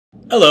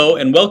Hello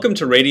and welcome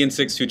to Radiant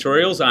 6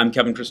 Tutorials. I'm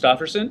Kevin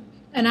Christofferson.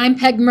 And I'm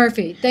Peg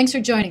Murphy. Thanks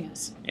for joining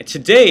us. And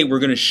today we're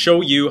going to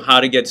show you how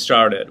to get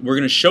started. We're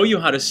going to show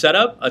you how to set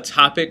up a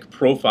topic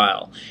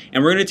profile.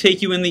 And we're going to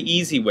take you in the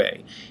easy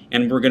way.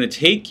 And we're going to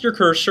take your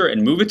cursor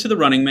and move it to the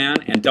Running Man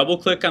and double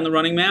click on the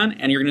Running Man,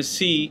 and you're going to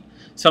see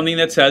something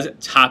that says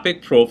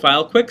Topic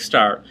Profile Quick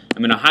Start.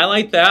 I'm going to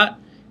highlight that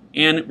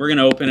and we're going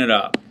to open it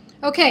up.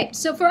 Okay,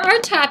 so for our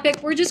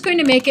topic, we're just going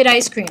to make it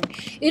ice cream.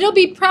 It'll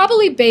be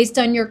probably based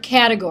on your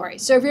category.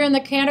 So if you're in the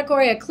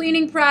category of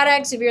cleaning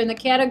products, if you're in the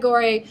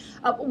category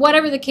of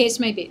whatever the case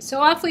may be. So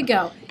off we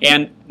go.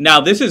 And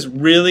now this is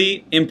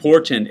really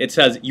important. It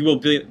says you will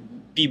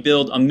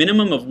build a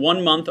minimum of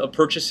 1 month of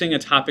purchasing a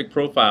topic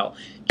profile.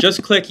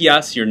 Just click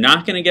yes, you're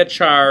not going to get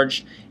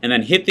charged, and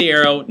then hit the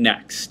arrow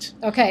next.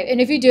 Okay,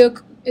 and if you do,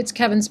 it's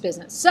Kevin's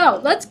business. So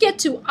let's get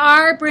to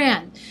our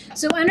brand.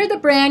 So under the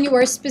brand you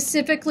are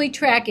specifically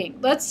tracking.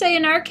 Let's say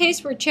in our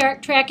case we're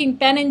tracking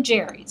Ben &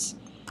 Jerry's.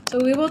 So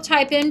we will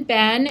type in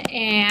Ben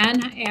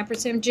and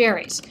ampersand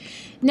Jerry's.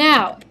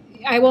 Now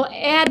I will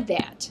add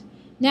that.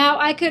 Now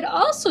I could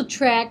also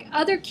track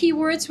other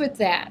keywords with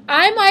that.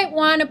 I might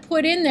want to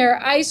put in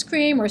there ice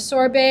cream or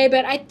sorbet,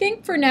 but I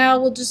think for now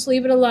we'll just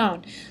leave it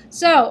alone.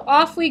 So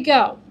off we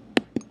go.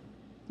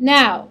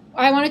 Now,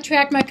 I want to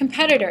track my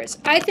competitors.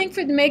 I think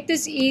to make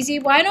this easy,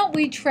 why don't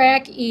we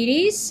track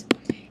Edie's,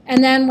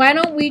 and then why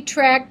don't we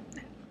track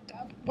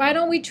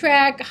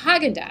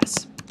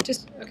Haagen-Dazs?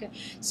 Okay.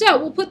 So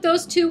we'll put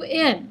those two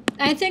in.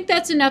 I think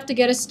that's enough to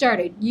get us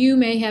started. You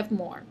may have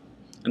more.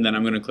 And then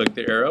I'm going to click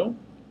the arrow.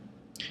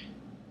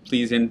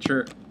 Please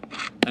enter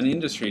an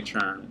industry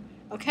term.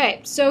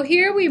 Okay, so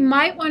here we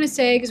might want to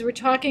say, because we're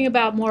talking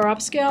about more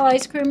upscale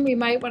ice cream, we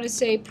might want to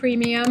say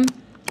premium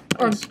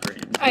or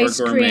ice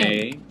cream.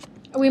 Gourmet.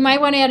 We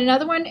might want to add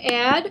another one,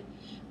 add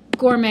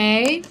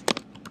gourmet.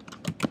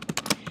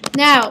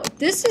 Now,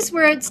 this is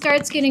where it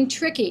starts getting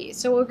tricky,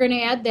 so we're going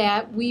to add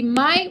that. We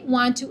might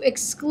want to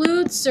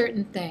exclude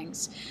certain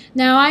things.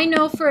 Now, I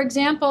know, for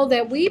example,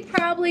 that we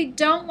probably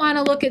don't want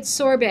to look at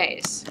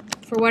sorbets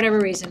for whatever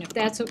reason, if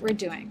that's what we're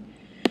doing.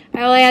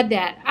 I'll add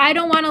that. I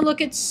don't want to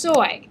look at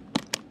soy,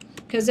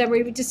 because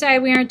we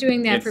decided we aren't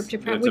doing that. It's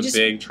a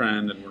big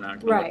trend, and we're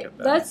not going to look at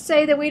that. Let's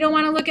say that we don't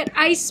want to look at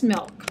ice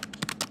milk.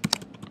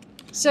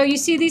 So you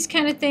see these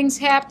kind of things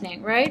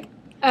happening, right?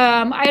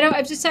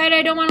 I've decided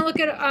I don't want to look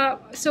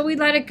at, so we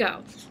let it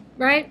go,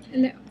 right?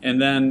 And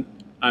then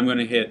I'm going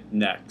to hit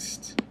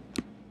next.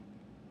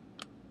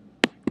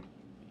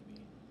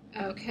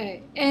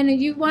 Okay, and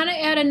if you want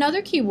to add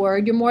another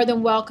keyword, you're more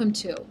than welcome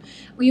to.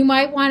 You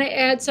might want to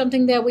add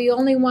something that we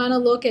only want to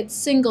look at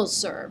single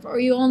serve, or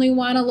you only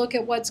want to look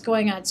at what's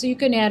going on, so you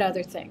can add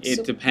other things.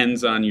 It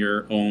depends on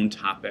your own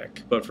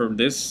topic, but for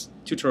this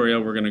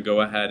tutorial we're going to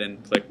go ahead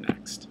and click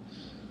next.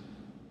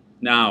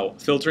 Now,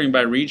 filtering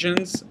by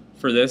regions,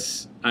 for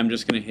this I'm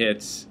just going to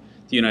hit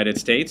the United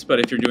States, but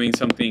if you're doing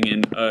something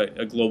in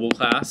a global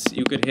class,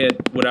 you could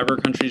hit whatever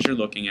countries you're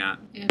looking at.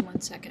 And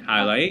 1 second.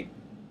 Highlight,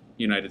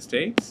 United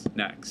States,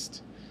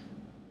 next.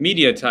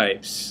 Media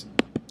types.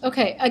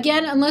 Okay,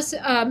 again, unless,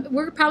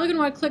 we're probably going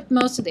to want to click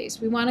most of these.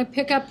 We want to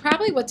pick up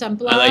probably what's on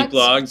blogs. I like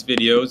blogs,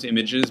 videos,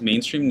 images,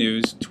 mainstream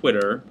news,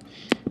 Twitter,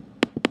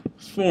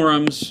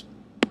 forums,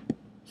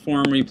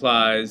 forum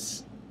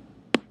replies,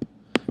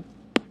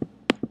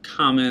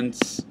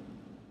 comments,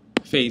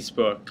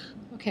 Facebook.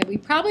 Okay, we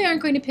probably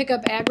aren't going to pick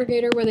up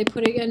aggregator where they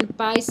put it in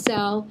buy,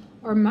 sell,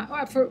 or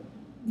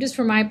just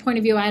from my point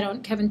of view, I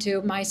don't, Kevin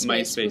too,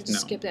 MySpace, we'll no.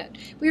 Skip that.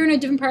 We were in a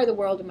different part of the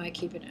world, we might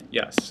keep it in.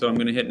 Yes, so I'm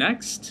going to hit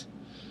next.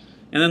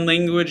 And then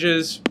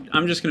languages,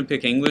 I'm just going to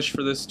pick English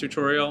for this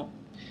tutorial.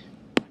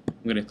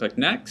 I'm going to click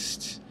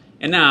next.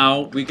 And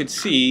now we could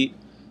see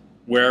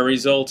where our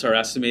results, our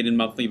estimated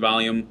monthly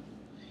volume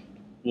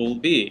will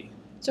be.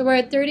 So we're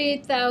at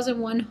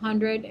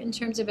 38,100 in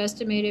terms of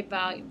estimated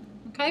volume.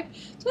 Okay,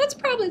 so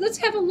let's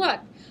have a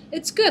look.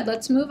 It's good.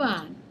 Let's move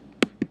on.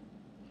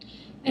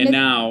 And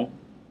now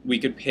we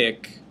could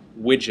pick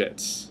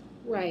widgets.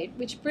 Right,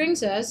 which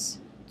brings us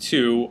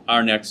to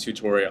our next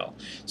tutorial.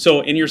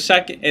 So in your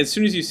as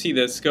soon as you see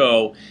this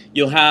go,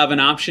 you'll have an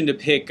option to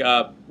pick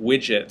up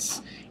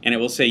widgets, and it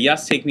will say,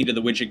 yes, take me to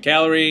the widget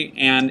gallery,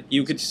 and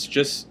you could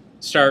just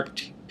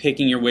start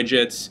picking your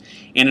widgets.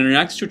 And in our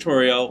next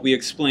tutorial, we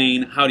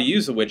explain how to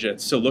use the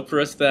widgets. So look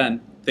for us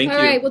then. Thank you.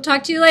 All right, we'll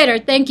talk to you later.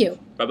 Thank you.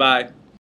 Bye-bye.